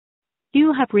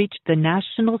You have reached the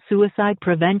National Suicide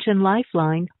Prevention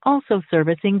Lifeline, also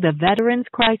servicing the Veterans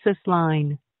Crisis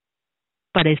Line.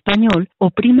 Para español,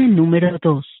 oprima el número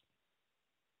 2.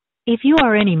 If you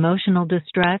are in emotional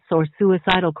distress or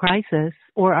suicidal crisis,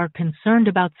 or are concerned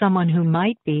about someone who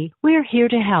might be, we're here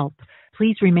to help.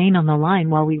 Please remain on the line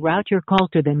while we route your call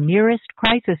to the nearest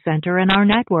crisis center in our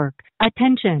network.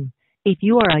 Attention! If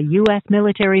you are a U.S.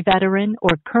 military veteran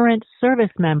or current service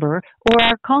member or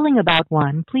are calling about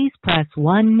one, please press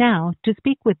 1 now to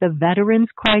speak with the Veterans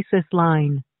Crisis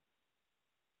Line.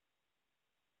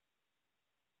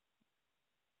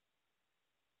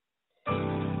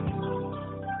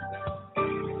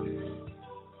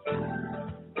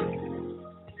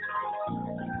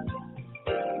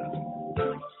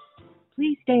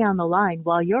 Please stay on the line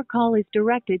while your call is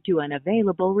directed to an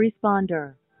available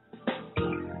responder.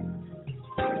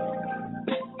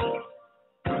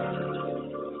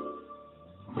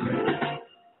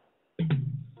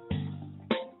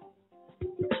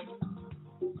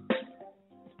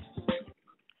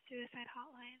 Suicide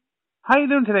Hotline. How you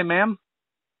doing today, ma'am?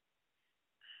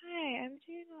 Hi, I'm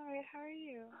doing all right. How are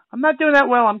you? I'm not doing that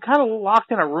well. I'm kind of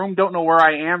locked in a room, don't know where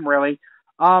I am, really.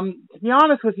 To be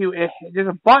honest with you, there's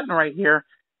a button right here,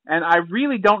 and I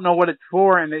really don't know what it's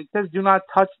for, and it says do not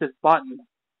touch this button.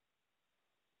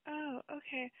 Oh,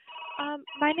 okay.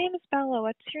 My name is Bella.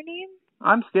 What's your name?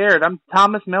 I'm scared. I'm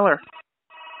Thomas Miller.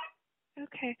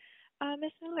 Okay.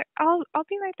 Miss Miller, I'll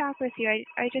be right back with you.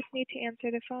 I just need to answer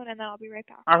the phone, and then I'll be right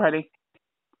back. Alrighty.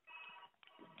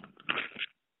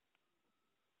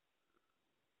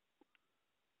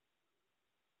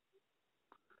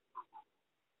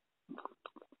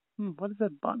 What is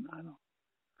that button? I don't.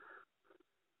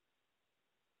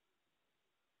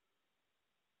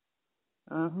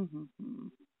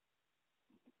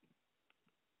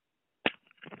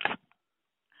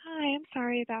 Hi, I'm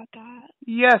sorry about that.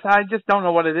 Yes, I just don't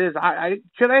know what it is.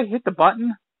 Should I hit the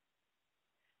button?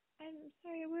 I'm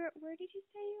sorry, where did you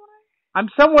say you are? I'm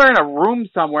somewhere in a room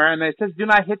somewhere, and it says do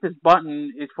not hit this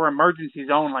button. It's for emergencies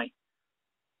only.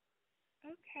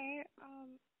 Okay,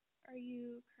 are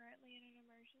you currently in an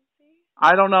emergency?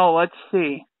 I don't know. Let's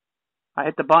see. I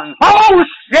hit the button. Oh,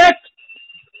 shit!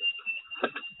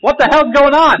 What the hell's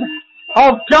going on?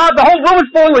 Oh, God, the whole room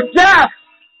is full with gas!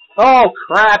 Oh,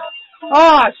 crap.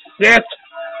 Oh, shit.